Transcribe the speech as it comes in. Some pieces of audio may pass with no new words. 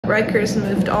Ryker's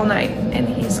moved all night, and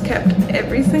he's kept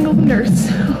every single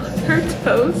nurse on her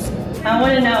toes. I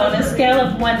want to know, on a scale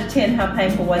of 1 to 10, how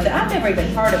painful was it? I've never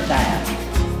even heard of that.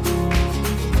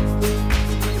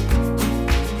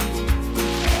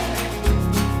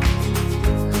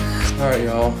 All right,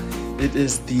 y'all. It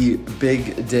is the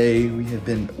big day we have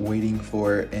been waiting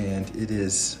for, and it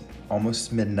is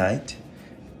almost midnight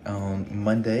on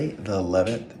Monday, the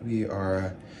 11th. We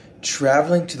are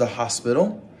traveling to the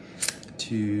hospital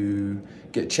to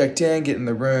get checked in, get in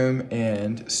the room,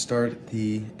 and start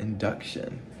the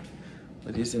induction.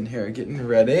 Lydia's in here getting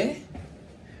ready.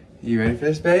 You ready for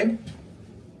this, babe?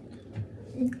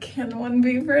 Can one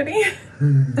be ready?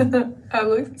 I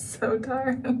look so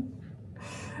tired.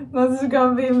 This is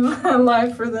gonna be my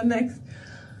life for the next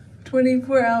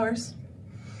 24 hours.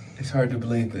 It's hard to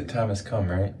believe that time has come,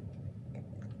 right?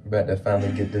 We're about to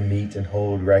finally get to meet and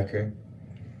hold Ryker.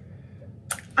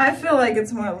 I feel like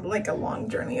it's more like a long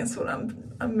journey is what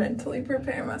I'm mentally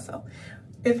preparing myself.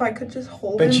 If I could just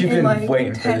hold him But you've been like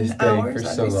waiting for this 10 day hours, for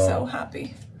I'd so be long. so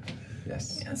happy.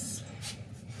 Yes. Yes.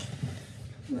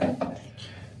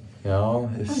 Y'all,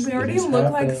 We already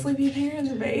look like sleepy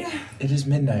parents, babe. It is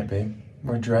midnight, babe.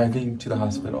 We're driving to the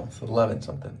hospital. It's 11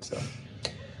 something, so.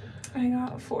 I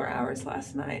got 4 hours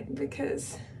last night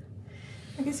because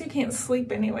I guess you can't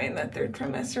sleep anyway in that third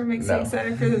trimester. Makes me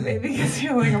excited for the baby because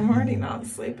you're like, I'm already not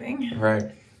sleeping.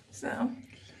 Right. So.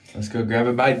 Let's go grab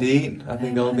a bite to eat. I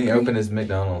think the only thing open is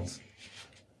McDonald's.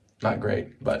 Not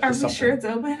great, but Are we sure it's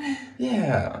open?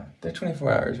 Yeah. They're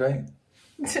 24 hours, right?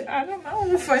 I don't know.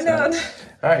 We'll find out.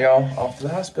 All right, y'all. Off to the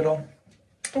hospital.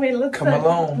 Wait, let's come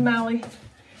along.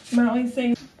 Maui's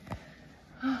saying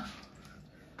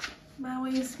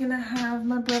Maui's gonna have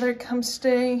my brother come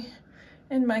stay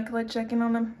and Michaela checking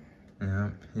on him.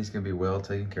 Yeah, he's gonna be well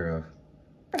taken care of.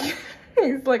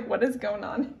 He's like, what is going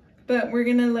on? But we're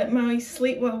gonna let Maui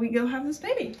sleep while we go have this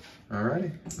baby.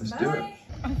 Alrighty, let's do it.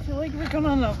 I feel like we're going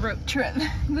on a road trip.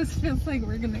 This feels like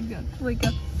we're gonna go like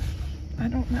a, I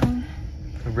don't know.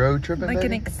 A road trip, like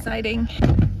an exciting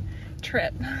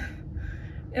trip.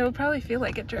 It will probably feel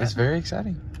like a trip. It's very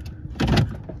exciting.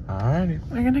 Alrighty.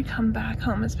 We're gonna come back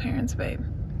home as parents, babe.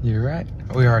 You're right.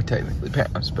 We are technically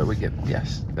parents, but we get,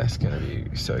 yes, that's gonna be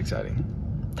so exciting.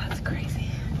 That's crazy.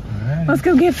 Alright. Let's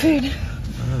go get food.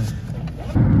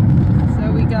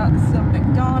 So we got some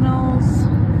McDonald's.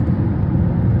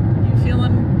 You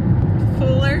feeling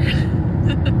fuller? I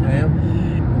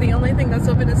am. The only thing that's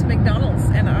open is McDonald's,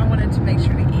 and I wanted to make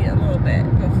sure to eat a little bit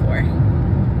before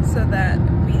so that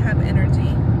we have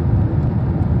energy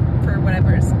for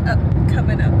whatever's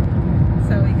coming up.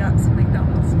 So we got some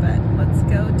McDonald's, but let's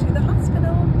go to the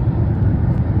hospital.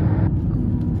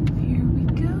 Here we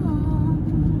go.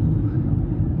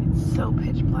 It's so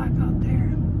pitch black out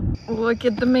there. Look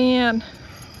at the man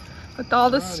with all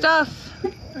the stuff.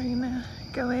 We're gonna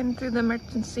go in through the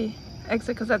emergency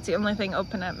exit because that's the only thing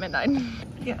open at midnight.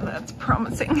 Yeah, that's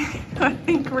promising. I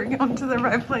think we're going to the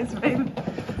right place, babe.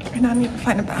 And I need to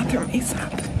find a bathroom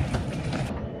ASAP.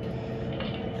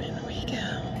 There we go.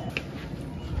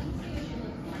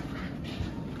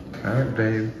 All right,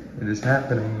 babe. It is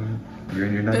happening. You're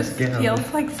in your nice gown. This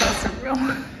feels like so surreal.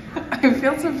 I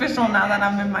feel so official now that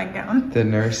I'm in my gown. The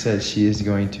nurse says she is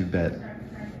going to bet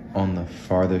on the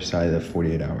farther side of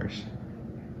 48 hours.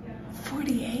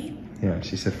 48? Yeah,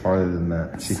 she said farther than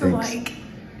that. She so thinks. Like,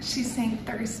 she's saying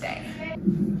Thursday.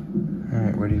 All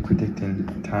right, what are you predicting?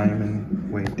 Time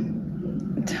and weight?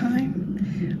 Time?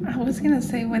 I was gonna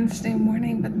say Wednesday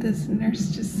morning, but this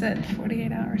nurse just said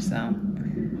 48 hours, so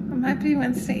it might be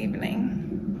Wednesday evening.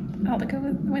 I'll go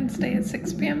with Wednesday at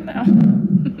 6 p.m. now.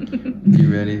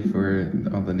 You ready for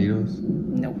all the needles?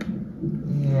 Nope.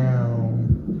 No.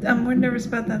 I'm more nervous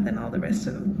about that than all the rest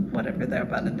of whatever they're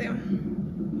about to do.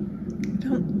 I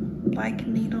don't like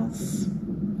needles.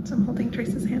 So I'm holding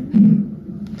Trace's hand.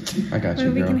 I got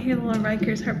you, We girl. can hear little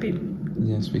Ryker's heartbeat.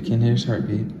 Yes, we can hear his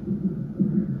heartbeat.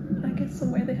 I guess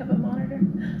somewhere they have a monitor.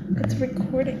 It's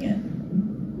recording it.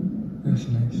 That's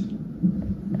nice.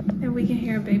 And we can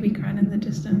hear a baby crying in the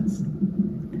distance.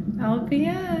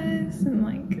 LPS in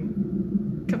like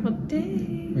a couple of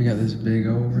days. We got this big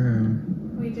old room.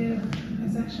 We do.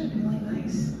 It's actually really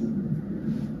nice.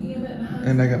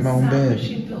 And I got my own bed.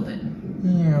 Machine built it.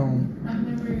 Yeah. I've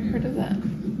never heard of that.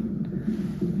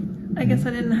 I guess I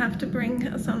didn't have to bring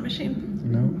a sound machine.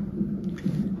 No.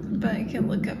 But I can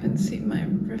look up and see my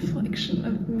reflection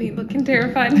of me looking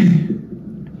terrified. You're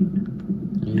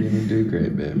gonna do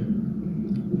great, babe.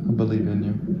 I believe in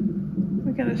you.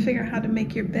 We gotta figure out how to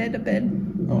make your bed a bed.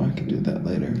 Oh, I can do that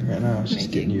later. Right now, it's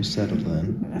just getting you settled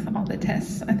in. With all the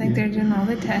tests. I think they're doing all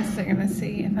the tests. They're gonna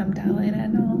see if I'm dilated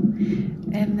at all.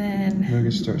 And then we're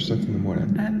gonna start stuff in the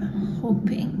morning. I'm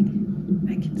hoping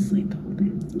I can sleep a little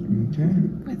bit. Okay.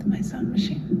 With my sound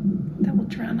machine. That will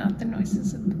drown out the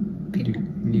noises of people.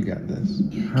 You got this.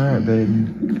 Alright,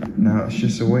 babe. Now it's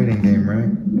just a waiting game, right?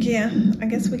 Yeah, I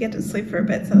guess we get to sleep for a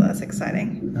bit, so that's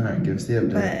exciting. Alright, give us the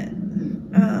update. But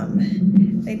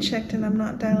they checked and I'm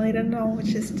not dilated at all,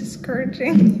 which is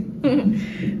discouraging.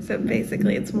 So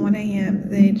basically it's 1 a.m.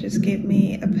 They just gave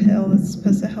me a pill that's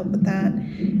supposed to help with that.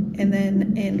 And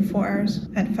then in 4 hours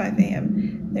at 5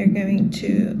 a.m. they're going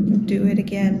to do it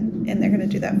again, and they're going to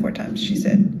do that 4 times, she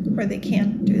said. Or they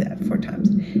can do that 4 times.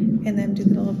 And then do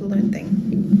the little balloon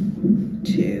thing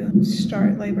to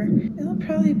start labor. It'll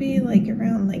probably be like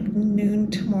around like noon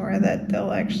tomorrow that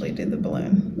they'll actually do the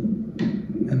balloon.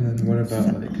 And then what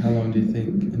about like how long do you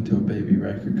think until baby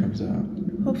Ryker comes out?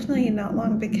 Hopefully not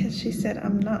long, because she said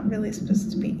I'm not really supposed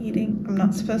to be eating. I'm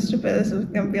not supposed to, but this is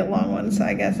going to be a long one, so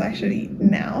I guess I should eat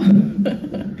now.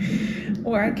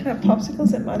 Or I can have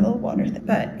popsicles in my little water thing.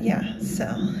 But yeah, so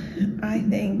I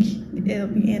think it'll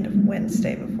be end of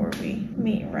Wednesday before we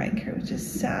meet Ryker, which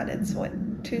is sad. It's what,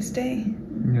 Tuesday?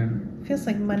 Yeah. Feels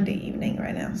like Monday evening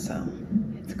right now, so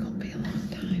it's going to be a long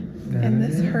time. Yeah, And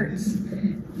this hurts.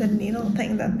 The needle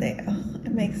thing that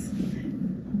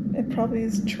it probably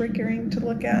is triggering to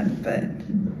look at, but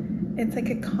it's like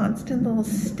a constant little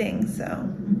sting, so.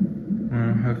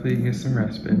 Hopefully you get some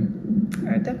rest, babe.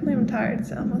 Alright, definitely I'm tired,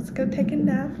 so let's go take a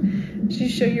nap. Did you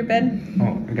show your bed?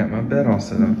 Oh, I got my bed all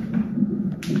set up.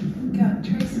 Got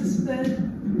Trace's bed.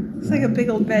 It's like a big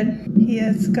old bed. He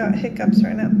has got hiccups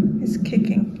right now. He's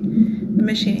kicking the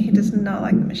machine. He does not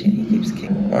like the machine. He keeps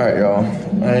kicking. Alright, y'all.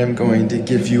 I am going to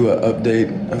give you an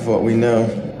update of what we know.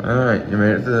 Alright, you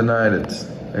made it through the night. It's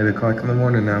 8 o'clock in the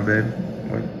morning now, babe.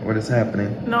 What is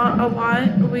happening? Not a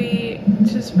lot. We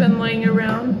just been laying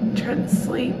around trying to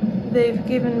sleep. They've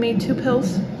given me 2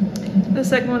 pills. The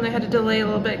second one they had to delay a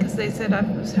little bit because they said I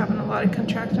was having a lot of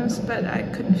contractions, but I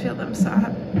couldn't feel them, so I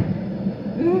have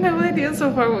no idea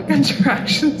so far what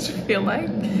contractions feel like.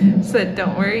 Said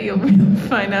don't worry, you'll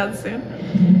find out soon.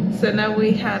 So now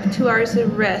we have 2 hours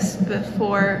of rest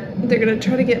before they're gonna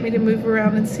try to get me to move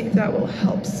around and see if that will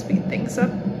help speed things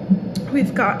up.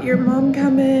 We've got your mom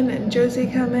coming and Josie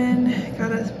coming,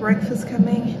 got us breakfast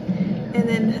coming, and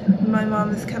then my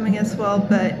mom is coming as well,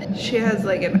 but she has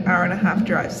like an 1.5-hour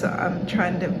drive, so I'm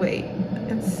trying to wait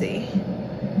and see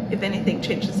if anything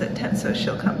changes at 10, so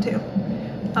she'll come too.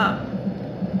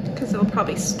 Because it'll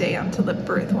probably stay until the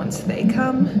birth once they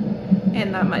come,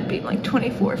 and that might be like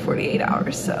 24, 48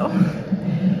 hours, so.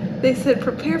 They said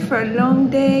prepare for a long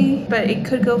day, but it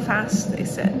could go fast, they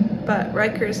said. But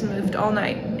Ryker's moved all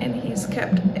night, and he's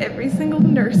kept every single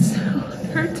nurse on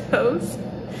her toes,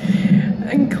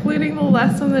 including the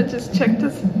last one that just checked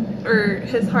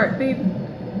his heartbeat.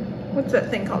 What's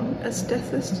that thing called? A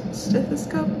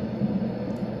stethoscope?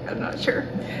 I'm not sure.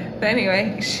 But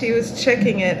anyway, she was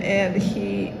checking it, and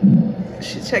she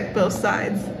checked both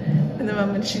sides. And the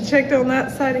moment she checked on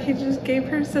that side, he just gave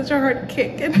her such a hard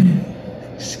kick, and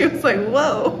she was like,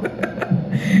 whoa,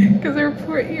 because of her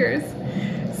poor ears.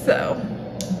 So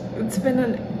it's been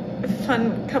a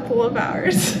fun couple of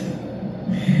hours.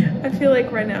 I feel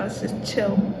like right now it's just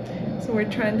chill. So we're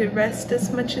trying to rest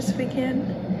as much as we can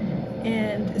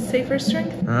and save our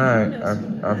strength. All right,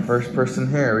 our first person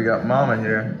here. We got Mama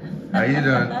here. How you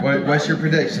doing? What's your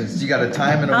predictions? You got a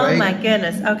time and a weight? Oh my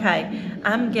goodness. Okay,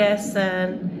 I'm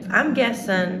guessing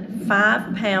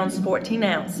 5 pounds 14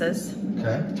 ounces.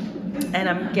 Okay. And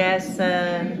I'm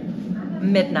guessing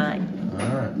midnight. All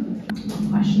right. What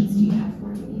questions do you have for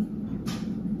me?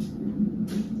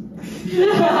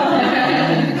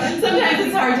 Sometimes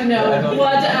it's hard to know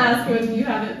what to ask when you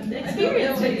haven't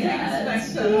experienced it yet.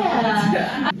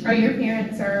 Yeah. Are your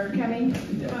parents coming?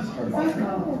 Yes, her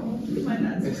mom.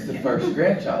 It's the first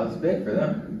grandchild. It's big for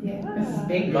them. Yeah. It's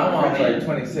big. My mom's like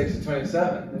 26 to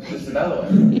 27. It's just another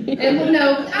one. And well,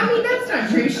 no, I mean that's not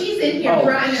true. She's in here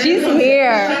right now. She's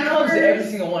here. She comes to every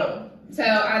single one of them. So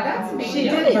that's a big She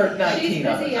deal. did birth 19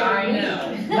 of busy us. I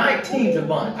know. 19's a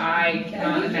bunch. I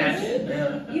cannot imagine.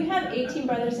 Yeah. You have 18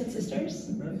 brothers and sisters?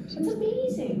 That's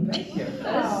amazing. Thank you.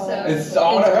 That It's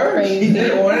all to her. She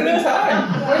did it one at a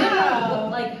time. Wow.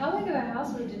 Like, how big of a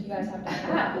household did you guys have to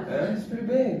have? Yeah, it's pretty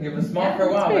big. It was small for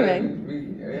a while. pretty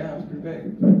but yeah, it was pretty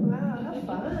big. Wow, how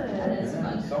fun. That is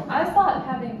fun. So- I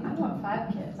want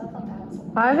 5 kids. I thought that was a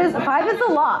lot. Five is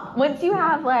a lot. Once you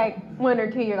have like 1 or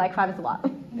 2, you're like 5 is a lot.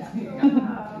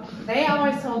 They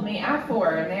always told me I have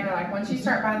 4, and they were like, once you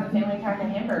start buying the family pack of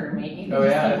hamburger meat, you can Oh,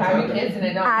 just yeah, keep having totally. kids and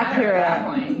it don't matter at that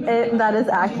point. That is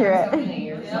You have so accurate. many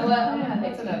years. You know what? Yeah,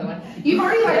 that's another one. You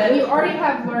already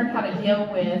have learned how to deal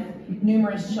with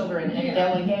numerous children and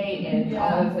delegate and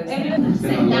all of those And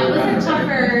things. that was a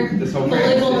tougher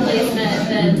fully bowl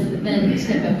placement than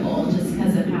typical, just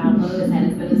because of how low his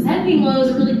head is. But his head being low is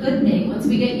a really good thing. Once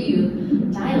we get you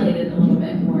dilated a little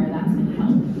bit more, that's going to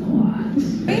help a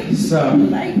lot. So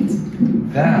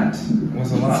that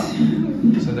was a lot.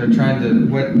 So they're trying to,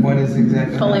 what is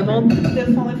exactly Fully bulb? The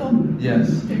fully bulb, Yes.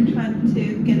 they're trying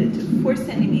to get it to 4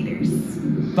 centimeters.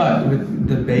 But with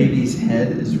the baby's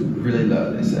head is really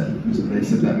low, they said. So they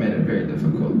said that made it very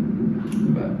difficult.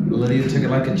 But Lydia took it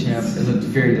like a champ. It looked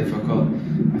very difficult.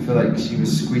 I feel like she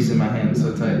was squeezing my hand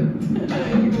so tight.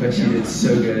 But she did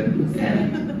so good.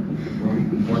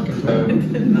 And we're working through.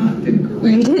 Not the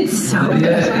great. You did so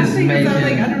Lydia good. is making.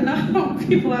 I don't know how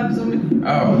people have so many.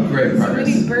 Oh, great progress.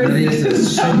 many births. Lydia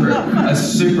is a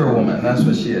superwoman. That's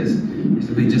what she is.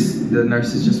 The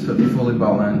nurses just put the Foley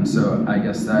ball in, so I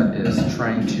guess that is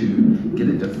trying to get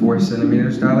it to 4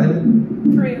 centimeters dilated.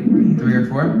 3 or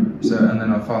 4. So, and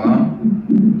then it'll fall out.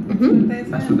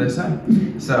 That's what they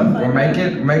say. So we're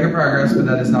making progress, but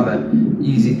that is not an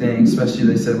easy thing, especially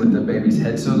they said with the baby's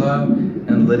head so low.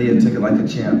 And Lydia took it like a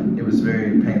champ. It was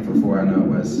very painful for her, I know it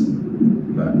was,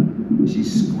 but she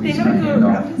squeezed my hand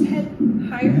off. His head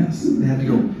higher. Yes, they had to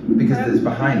go because it's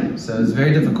behind it, so it's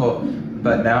very difficult.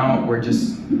 But now we're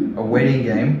just a waiting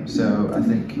game, so I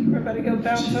think We're about to go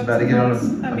bounce. she's about to get on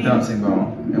a bouncing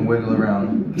ball and wiggle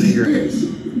around figures.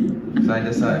 Side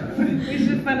to side. We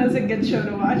should find us a good show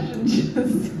to watch and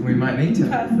just We might need to.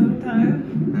 pass some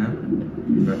time. Yeah.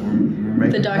 But we're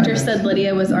making The doctor progress. said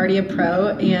Lydia was already a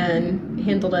pro and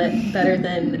handled it better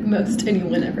than most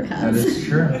anyone ever That has. is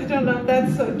true. I don't know if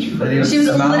that's so true. Lydia She was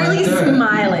smiling literally through it.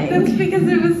 smiling. That's because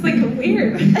it was like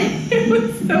weird. It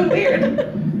was so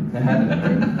weird. They had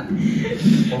to.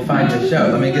 We'll find your show.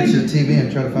 Let me get you the TV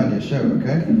and try to find your show,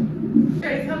 okay?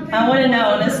 I want to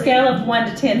know on a scale of 1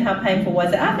 to 10, how painful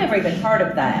was it? I've never even heard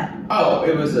of that. Oh,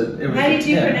 it was How a did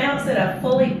you 10. pronounce it? A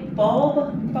fully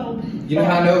bulb? Bulb. You know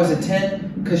how I know it was a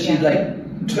 10? Because she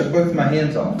like took both my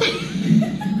hands off.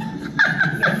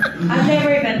 I've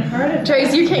never even heard of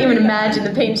Trace, that. you can't even imagine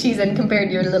the pain she's in compared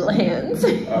to your little hands.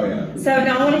 Oh yeah. So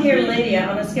now I want to hear Lydia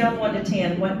on a scale of 1 to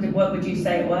 10. What would you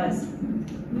say it was?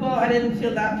 Well, I didn't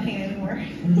feel that pain anymore.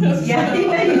 Yeah, you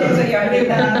did. So you already did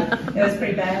that. It was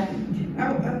pretty bad.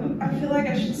 I feel like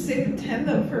I should save a 10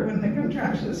 though for when the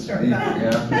contractions start. Yeah,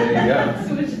 there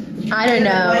So it's I don't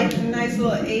know. like a nice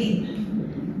little 8.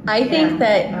 I think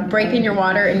that breaking your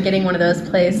water and getting one of those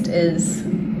placed is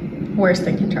worse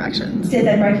than contractions. Did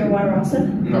they break your water also?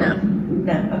 No.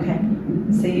 No. Okay.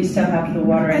 So you still have the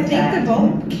water I think the intact.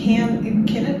 bulb can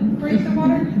it break the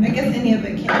water? I guess any of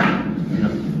it can.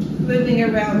 Moving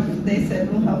around, they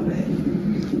said, will help it.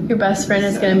 Your best friend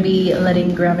is going to be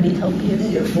letting gravity help you.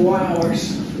 Yeah, 4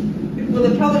 hours. Well,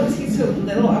 the problem is he's so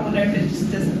little. I wonder if it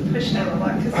just doesn't push down a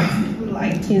lot because it's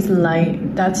light. He's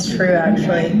light. That's true,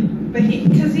 actually. But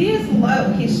because he is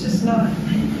low, he's just not.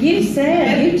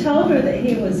 You told her that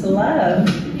he was low.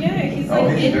 Yeah, he's Oh,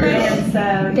 like he's in very my. And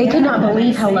so, They could yeah, not that believe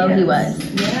makes how low he sense.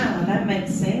 was. Yeah, that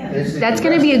makes sense. That's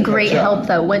going to be a great help,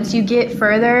 though. Once you get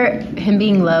further, him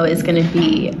being low is going to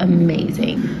be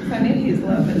amazing. I knew he's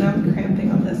low, but now I'm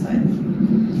cramping on this side.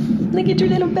 Look at your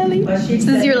little belly. Well, she This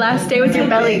said is your last day with your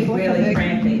belly. Really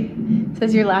crampy. This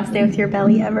is your last day with your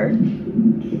belly ever.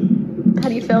 How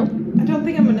do you feel? I don't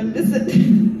think I'm gonna miss it.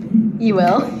 You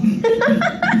will.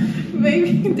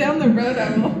 Maybe down the road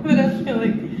I will, but I feel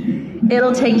like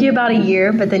It'll take you about a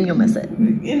year, but then you'll miss it.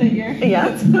 in a year. Yeah.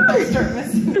 That's when I'll start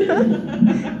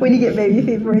missing. When you get baby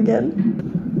fever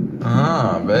again.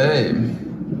 Ah, babe.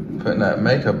 Putting that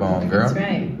makeup on, girl. That's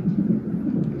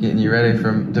right. Getting you ready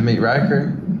to meet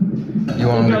Ryker. You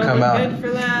want him to come out. Good for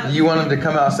that. You want him to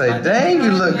come out and say, "Dang,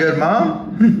 you look good, Mom."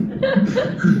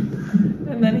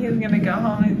 And then he's gonna go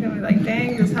home and he's gonna be like,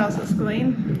 "Dang, this house is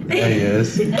clean." There he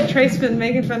is. Trace been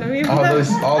making fun of me. for All that. those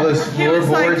He was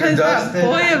like, floorboards are "Cause that dusted.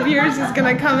 boy of yours is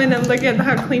gonna come in and look at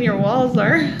how clean your walls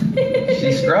are."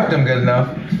 She scrubbed them good enough.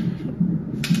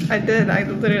 I did. I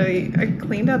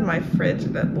cleaned out my fridge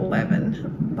at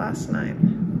 11 last night.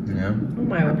 Yeah. Oh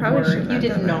my I probably word. shouldn't You have did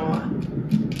done not.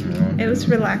 It was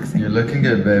relaxing. You're looking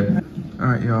good, babe. All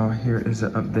right, y'all. Here is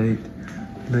an update.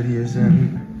 Lydia's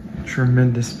in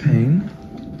tremendous pain.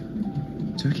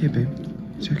 It's okay, babe.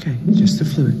 It's okay. Just the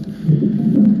fluid.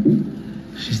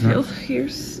 She's not.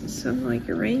 Here's some like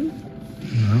rain.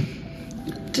 No.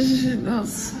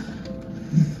 Those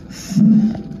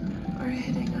are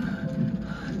hitting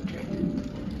 100.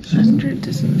 100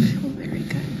 doesn't feel very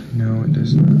good. No, it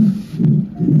does not.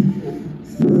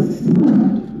 It's because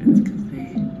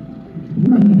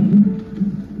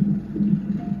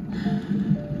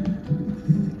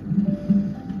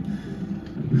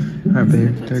All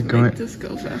make this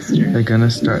go faster. They're gonna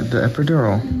start the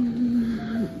epidural.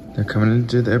 They're coming in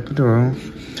to do the epidural.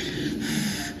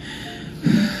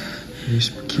 You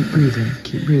just keep breathing,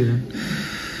 keep breathing.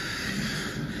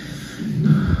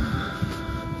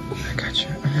 I got you,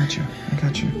 I got you, I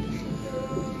got you.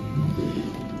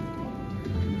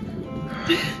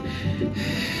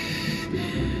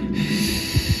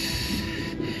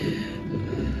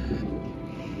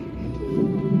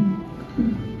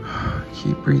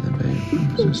 Keep breathing, babe.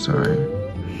 I'm so sorry.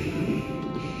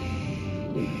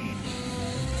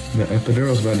 The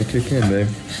epidural's about to kick in, babe.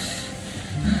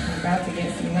 We're about to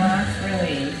get some nice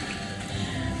relief.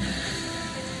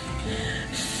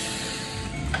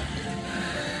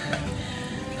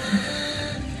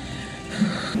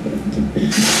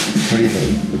 What do you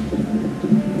think?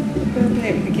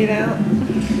 Okay, to get out.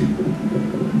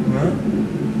 Well,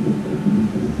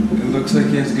 it looks like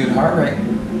he has a good heart rate.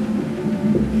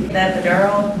 The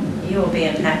epidural, you will be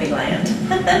in happy land.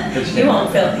 You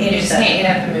won't feel anything. You just can't get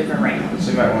up and move around.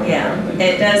 So you might want to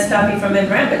It does stop you from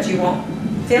moving around, but you won't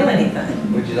feel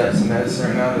anything. Would you like some medicine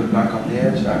right now to knock off the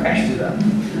edge? Okay. Let's do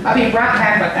that. I'll be right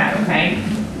back with that, okay?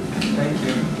 Thank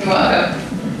you. You're welcome.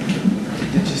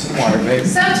 Get you some water, babe.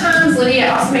 Sometimes, Lydia, it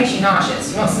also makes you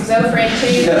nauseous. You want some Zofran too?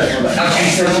 She does. Okay,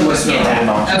 She said she was get feeling that.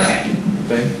 nauseous. Okay.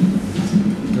 Babe,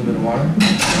 a little bit of water.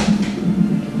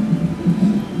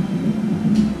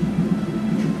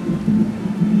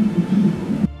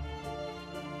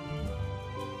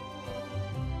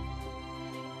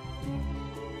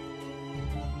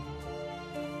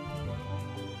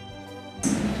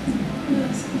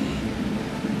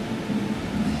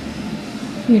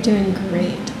 You're doing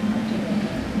great.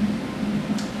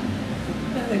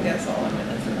 I think that's all I'm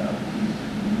gonna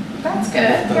throw. That's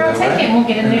good. Here, I'll take it and we'll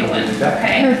get a new one.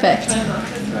 Okay. Perfect. Try not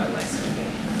to throw my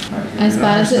smoothie. As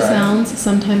bad as it sounds,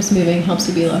 sometimes moving helps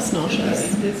you be less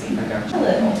nauseous. I'm dizzy. I got A you.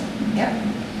 little. Yep.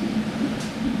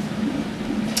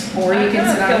 Or you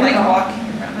can sit I on feel like the walking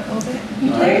around a little bit.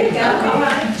 There you go. All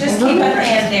right. Just keep a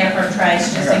hand near her,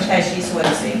 Trace, just in case she's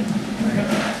woozy.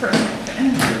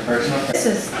 Your personal This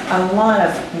is a lot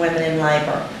of women in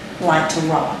labor like to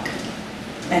rock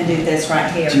and do this right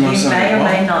here. Do you want You some may or ball?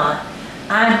 may not.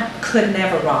 I could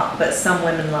never rock, but some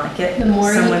women like it. The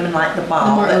more some you- women like the The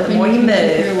ball. more But open the more you you can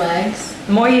keep your move, legs.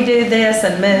 the more you do this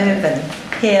and move and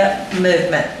hip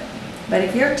movement. But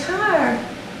if you're tired,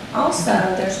 also,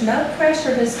 there's no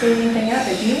pressure to speed anything up.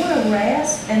 If you want to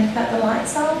rest and cut the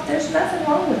lights off, there's nothing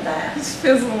wrong with that. This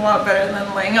feels a lot better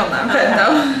than laying on that bed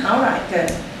though. All right,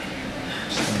 good.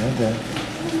 Okay.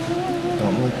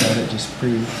 Don't look at it, just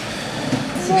breathe.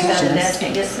 So you got the desk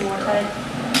and get some more tape?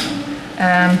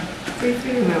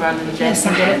 Move on to the desk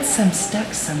and get it some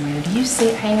stuck somewhere. Do you see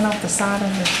it hanging off the side of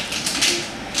the?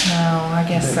 No, I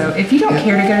guess so. If you don't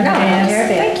care to go to the No, I don't desk, care.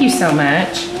 thank you so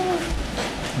much.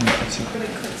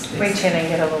 Reach in and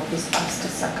get a little piece of ice to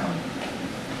suck on.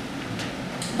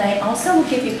 They also will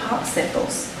give you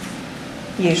popsicles.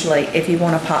 Usually, if you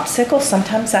want a popsicle,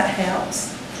 sometimes that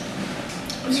helps.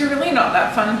 It's really not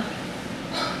that fun.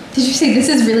 Did you say this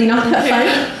is really not that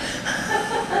fun?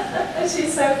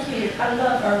 She's so cute. I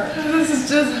love her. This is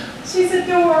just, She's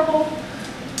adorable.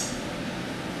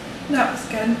 that was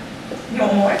good. You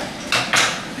want more?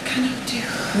 I kind of do.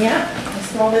 Yeah.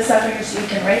 Just roll this over here so you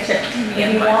can reach it.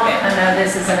 If you want, I know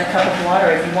this is in a cup of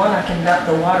water. If you want, I can dump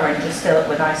the water and just fill it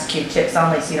with ice cube chips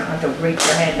only so you don't have to reach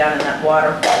your hand down in that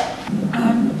water.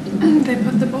 They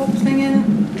put the bulb thing in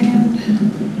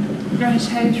and Raj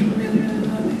Hayes really, really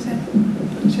low, they said.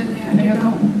 Should they have to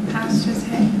go past his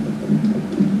head?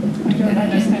 I don't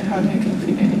understand how they can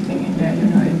fit anything in there, you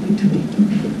know, in between.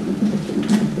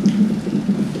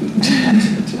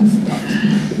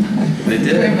 They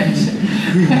did it.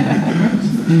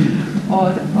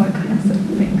 all kinds of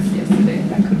things yesterday,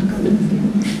 and I couldn't go to sleep.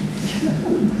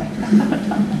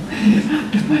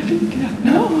 Did my feet get up?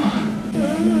 No.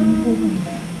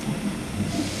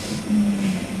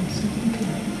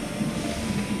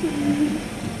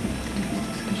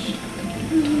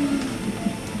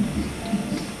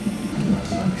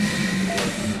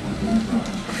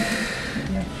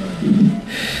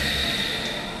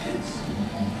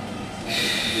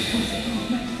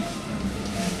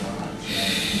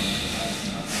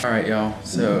 All right, y'all.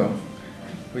 So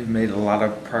we've made a lot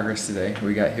of progress today.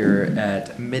 We got here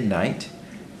at midnight,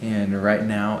 and right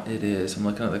now it is, I'm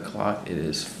looking at the clock, it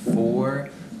is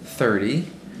 4:30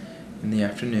 in the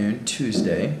afternoon,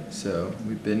 Tuesday. So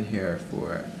we've been here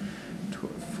for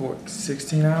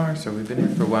 16 hours, so we've been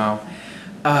here for a while.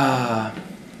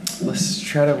 Let's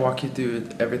try to walk you through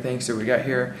everything. So we got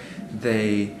here,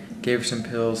 they gave her some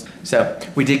pills. So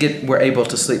we're able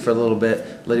to sleep for a little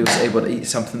bit. Lydia was able to eat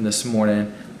something this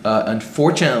morning,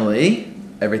 Unfortunately,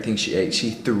 everything she ate,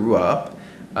 she threw up.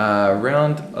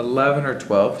 Around 11 or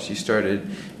 12, she started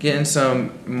getting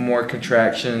some more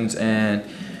contractions and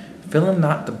feeling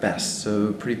not the best,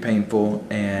 so pretty painful.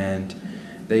 And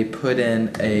they put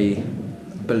in a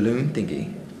balloon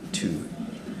thingy to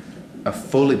a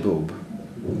Foley boob,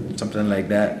 something like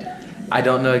that. I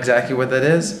don't know exactly what that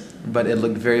is, but it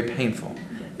looked very painful.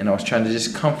 And I was trying to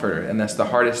just comfort her, and that's the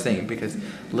hardest thing because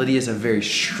Lydia is a very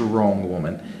strong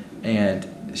woman, and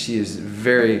she is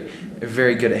very,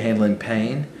 very good at handling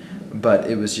pain, but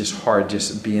it was just hard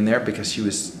just being there because she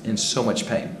was in so much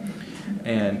pain.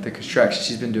 And the contraction,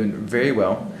 she's been doing very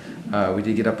well. We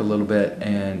did get up a little bit,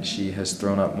 and she has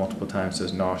thrown up multiple times, so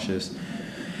it's nauseous.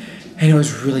 And it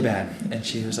was really bad. And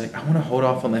she was like, I want to hold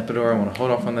off on the epidural, I want to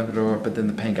hold off on the epidural, but then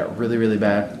the pain got really, really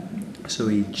bad. So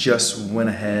we just went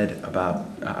ahead about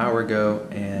an hour ago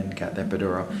and got the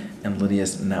epidural, and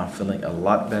Lydia's now feeling a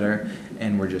lot better,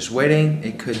 and we're just waiting.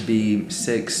 It could be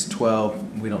 6,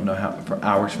 12, we don't know how, for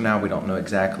hours from now, we don't know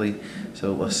exactly.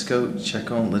 So let's go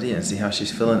check on Lydia and see how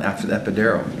she's feeling after the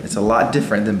epidural. It's a lot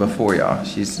different than before, y'all.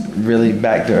 She's really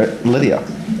back to it. Lydia,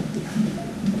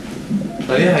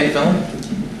 how you feeling?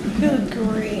 Feeling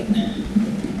great.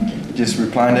 Just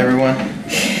replying to everyone?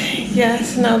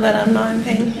 Yes, now that I'm not in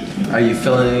pain. Are you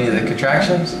feeling any of the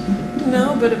contractions?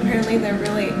 No, but apparently they're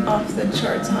really off the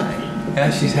charts high.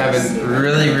 Yeah, she's having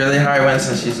really, really high winds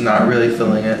and she's not really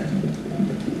feeling it.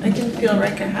 I can feel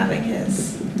Ryker having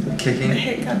his Kicking?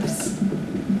 hiccups.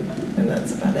 And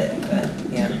that's about it, but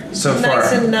yeah. So far,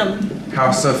 nice and numb.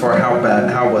 How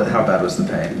bad was the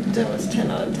pain? It was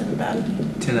 10 out of 10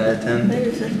 bad. 10 out of 10?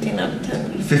 Maybe 15 out of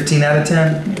 10. 15 out of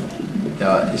 10?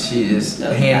 Yeah, she is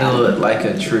handled it like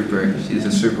a trooper. She's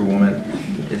a superwoman.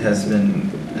 It has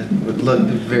been, it would look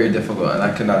very difficult, and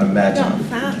I could not imagine. Not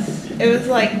fast. It was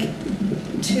like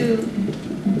 2,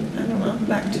 I don't know,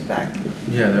 back to back.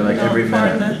 Yeah, they're like every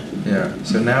minute. Yeah.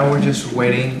 So now we're just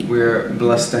waiting. We're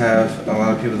blessed to have a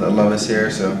lot of people that love us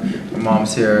here. So my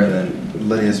mom's here, and then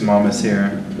Lydia's mom is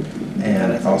here,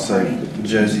 and also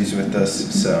Josie's with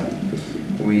us. So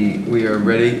we are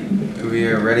ready. We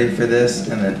are ready for this,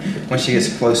 and then when she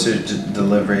gets closer to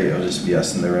delivery, it'll just be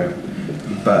us in the room.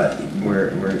 But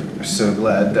we're so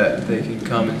glad that they can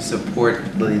come and support.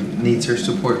 Lydia needs her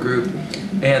support group,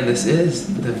 and this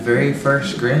is the very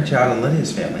first grandchild in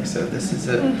Lydia's family, so this is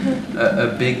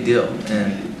a big deal,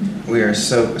 and we are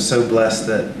so blessed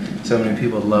that so many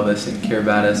people love us and care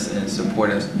about us and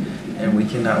support us, and we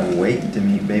cannot wait to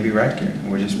meet baby Ryker.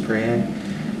 We're just praying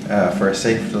for a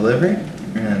safe delivery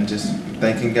and just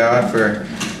thanking God for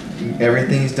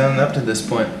everything He's done up to this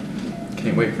point.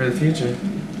 Can't wait for the future.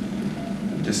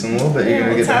 Just in a little bit, you're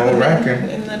gonna get the whole Ryker.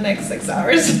 In the next 6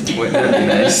 hours. Wouldn't that be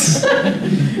nice?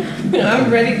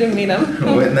 I'm ready to meet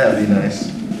him. Wouldn't that be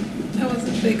nice? That was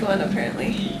a big one,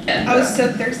 apparently. I was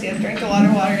so thirsty. I drank a lot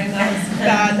of water, and that was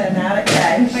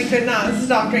bad. I could not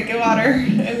stop drinking water,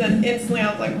 and then instantly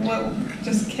I was like, "Whoa,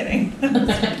 just kidding."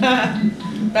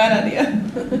 Bad idea.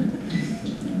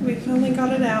 We finally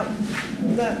got it out.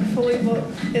 That fully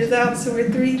is out, so we're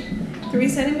 3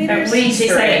 centimeters. At least She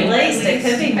said at least, it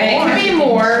could be more. It could be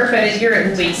more, but you're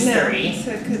at least 3.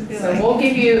 So it could be So like, we'll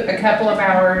give you a couple of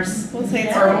hours we'll say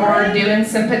it's or more doing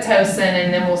some Pitocin,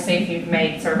 and then we'll see if you've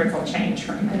made cervical change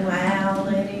from it. Wow,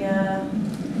 Lydia.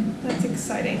 That's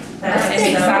exciting. That's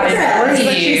excited for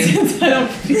But you. since I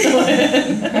don't feel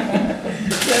it.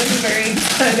 That's very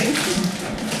exciting.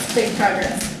 It's big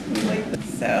progress.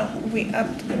 So we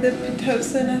upped the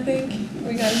Pitocin, I think.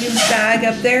 We got a new bag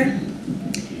up there.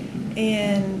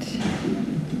 And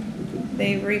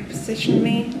they repositioned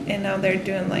me, and now they're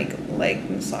doing like leg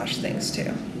massage things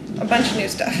too. A bunch of new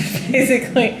stuff,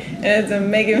 basically, and it's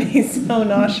making me so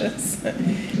nauseous.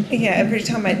 Yeah, every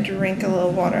time I drink a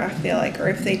little water, I feel like, or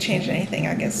if they change anything,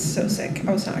 I get so sick.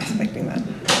 I was not expecting that.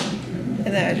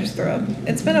 And then I just throw up.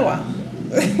 It's been a while.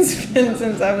 It's been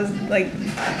since I was like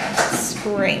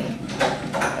spring.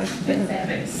 I've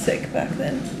been sick back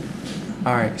then.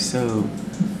 All right, so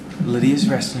Lydia's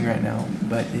resting right now,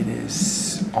 but it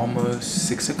is almost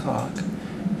 6 o'clock,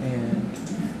 and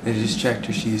they just checked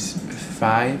her. She's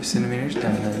 5 centimeters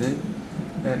dilated,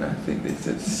 and I think they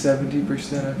said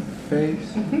 70% of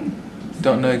face.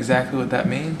 Don't know exactly what that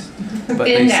means, but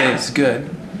they say it's good,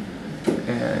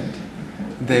 and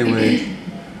they would.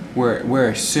 We're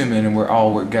assuming, and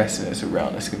we're guessing it's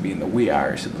around. It's gonna be in the wee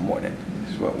hours of the morning.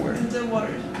 Is what we're. And the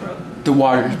water's broke. The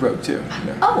water's broke too.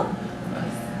 Yeah. Oh.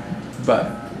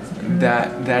 But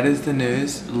that is the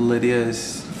news. Lydia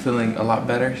is feeling a lot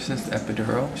better since the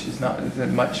epidural. She's not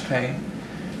in much pain.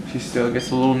 She still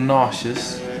gets a little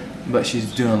nauseous, but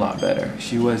she's doing a lot better.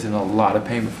 She was in a lot of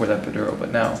pain before the epidural,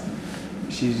 but now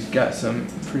she's got some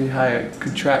pretty high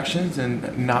contractions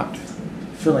and not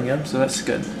feeling them, so that's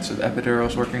good. So the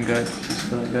epidural's working good, she's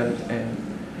feeling good, and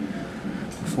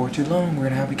before too long, we're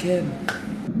gonna have a kid.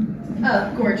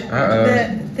 Oh, gorgeous.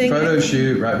 Photo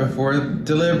shoot right before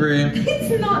delivery.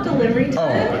 It's not delivery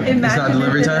time. Oh, it's not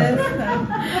delivery time?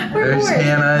 There's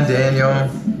Hannah, Daniel,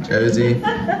 Josie,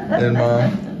 and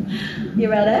Mom. You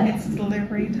ready? It's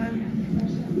delivery time.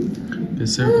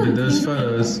 Just so get those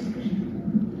photos.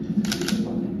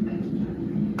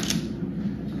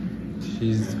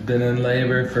 She's been in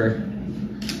labor for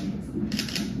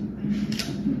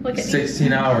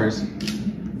 16 hours.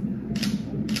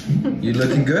 You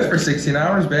looking good for 16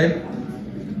 hours, babe.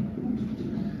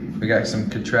 We got some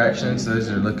contractions. Those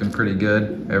are looking pretty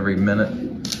good every minute.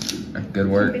 Good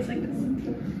work. Yes.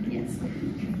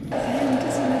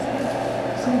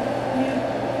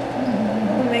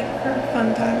 We'll make for a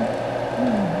fun time.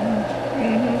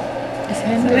 So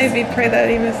maybe pray that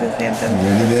he misses Hampton. You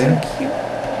ready, babe? So cute.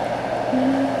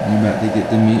 You about to get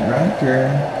to meet Ryker.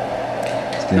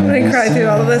 I'm gonna cry through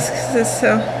all of this because it's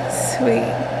so sweet.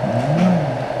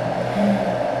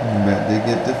 You about to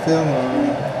get to film him.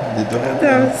 I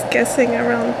was guessing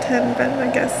around 10, but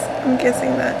I'm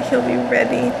guessing that he'll be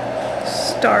ready to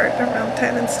start around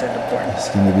 10 instead of 4. It's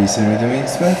gonna be sooner than we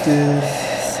expected.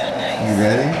 So nice. You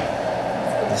ready?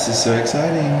 This is so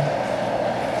exciting.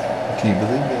 I can't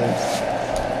believe this.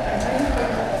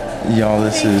 Y'all,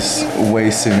 this is way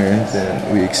sooner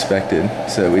than we expected.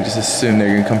 So we just assumed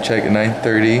they're gonna come check at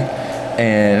 9:30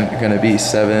 and gonna be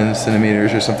 7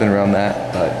 centimeters or something around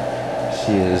that. But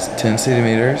she is 10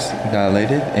 centimeters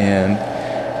dilated and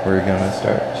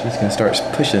she's gonna start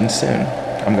pushing soon.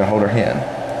 I'm gonna hold her hand.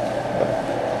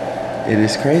 But it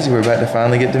is crazy, we're about to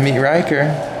finally get to meet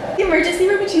Ryker. The emergency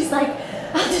room, and she's like,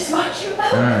 I'll just watch you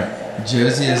out. Alright,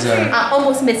 Josie is I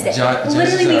almost missed it.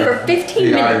 Literally leave for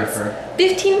 15 minutes.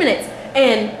 15 minutes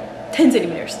and 10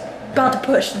 centimeters. About to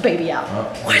push the baby out.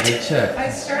 What? Check. I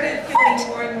started feeling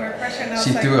more and more pressure, and I was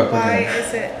She like, threw up why again.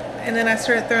 is it? And then I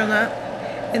started throwing up.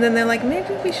 And then they're like,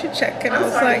 maybe we should check. And I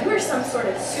was like, you're some sort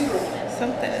of superwoman.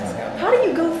 something is going on. How do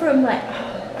you go from like,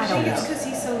 I I don't think it's know. because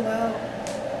he's so low.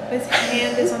 His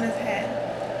hand is on his head.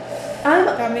 I'm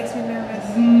That makes me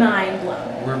nervous. mind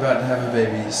blown. We're about to have a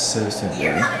baby so soon,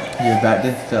 baby. You're about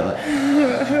to feel it.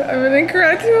 I'm gonna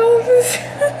cry through all of this.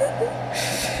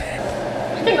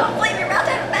 I cannot believe you're about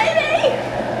to have a baby.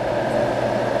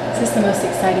 Is this the most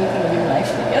exciting thing of your life,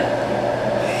 Lydia?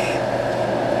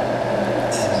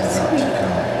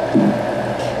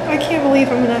 I can't believe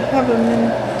I'm gonna have him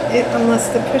in it unless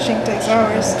the pushing takes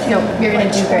hours. No, you're gonna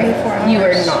Like do great. 24 hours. You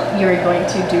are not. You are going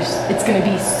to do. It's gonna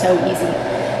be so easy,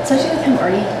 especially with him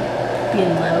already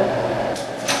being low.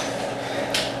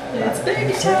 It's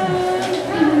baby time.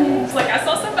 It's like I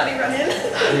saw somebody run in.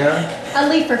 Yeah? I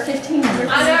leave for 15 minutes.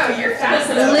 I know, you're fast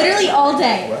enough. Literally all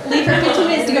day. Leave for 15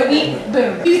 minutes to go eat.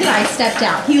 Boom. Knew that I stepped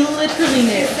out. He literally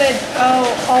knew. He said, oh,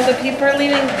 all the people are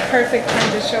leaving. Perfect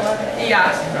time to show up.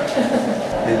 Yeah.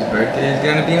 His birthday is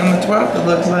gonna be on the 12th, it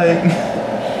looks like.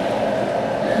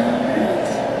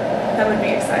 That would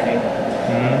be exciting.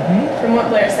 Mm-hmm. From what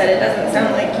Blair said, it doesn't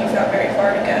sound like you've got very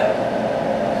far to go.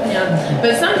 Yeah.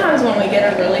 But sometimes when we get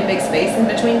a really big space in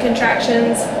between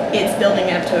contractions, it's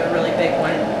building up to a really big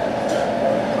one.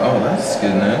 Oh, that's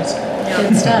good news. Yeah.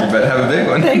 Good stuff. You better have a big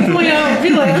one. Thankfully, I don't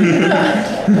feel it.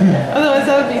 Otherwise,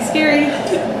 that would be scary.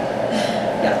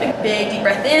 Yeah, big deep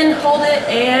breath in, hold it,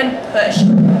 and push.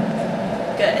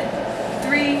 Good.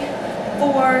 3,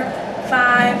 4,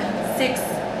 5, 6,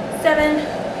 7,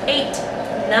 8,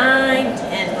 9,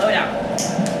 10. Blow it out.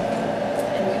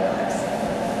 And we relax.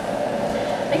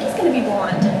 I think he's gonna be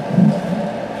blonde.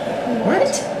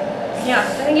 What? Yeah,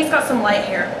 I think he's got some light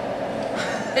hair.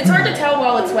 It's hard to tell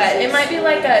while it's wet. It might be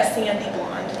like a sandy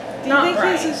blonde. Do you Not think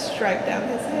bright. he has a stripe down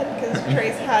his head? Because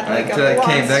Trace had like a That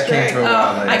blonde came stripe. for a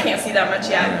while. Oh, I can't see that much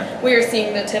yet. Yeah. We are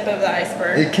seeing the tip of the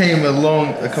iceberg. It came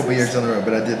along a couple years down the road,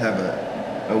 but I did have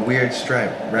a weird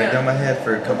stripe right Yeah. down my head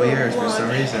for a couple years for some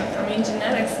reason. I mean,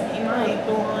 genetics, he might.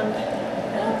 Blonde.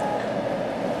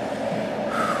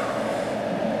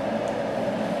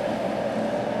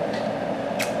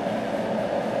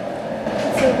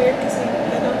 It's so weird because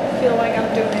I don't feel like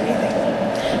I'm doing anything.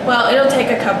 Well, it'll take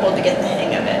a couple to get the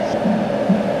hang of it.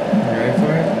 You ready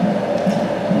for it?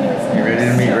 You ready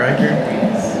to meet Ryker?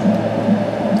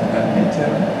 Me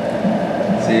too.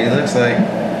 See, it looks like.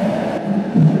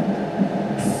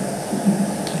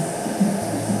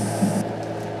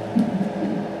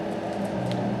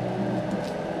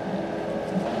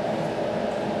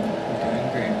 Doing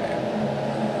great, man.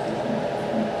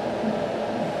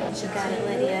 You got it,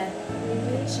 Lydia.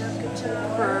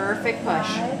 Perfect. Perfect push.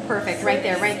 Perfect. Right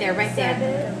there, right there, right there.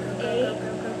 7, 8,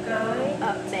 9.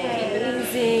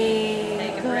 Amazing.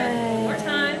 Take a breath one more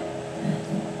time.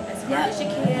 As hard as you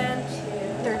can.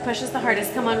 Third push is the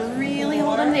hardest. Come on, really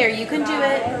hold them there. You can do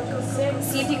it.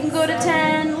 See if you can go to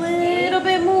 10. Little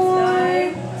bit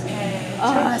more.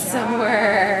 Awesome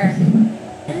work.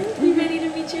 You ready to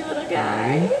meet your little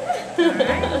guy?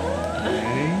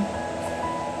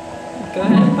 Go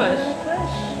ahead and push.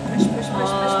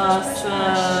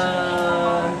 Awesome.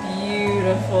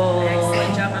 Beautiful.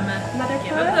 Excellent job, Mama.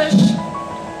 Give a push.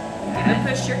 Give a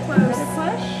push, you're close.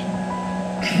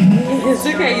 It's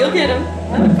okay, you'll get him.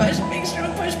 Push, big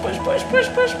strong push, push, push, push,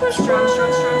 push, push. Strong,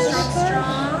 strong, strong, strong,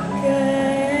 strong.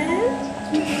 Good.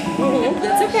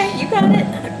 That's okay, you got it.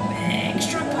 Big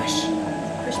strong push.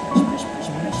 Push, push, push, push,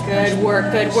 push. Good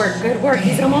work, good work, good work.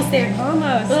 He's almost there.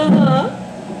 Almost.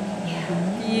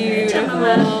 Good job, Beautiful.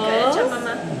 Mama. Good job,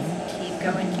 Mama. Keep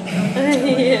going, keep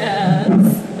going. Yes.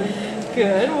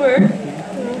 Good work.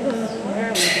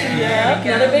 Yeah.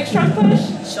 Another big strong push.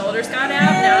 Shoulders got out.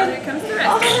 Now here comes the rest,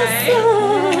 okay?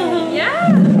 Awesome.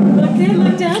 Yeah. Okay,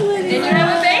 look down, Lydia. Did you have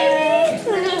a baby?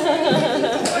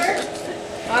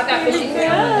 Oh, I've got fishy.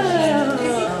 Good.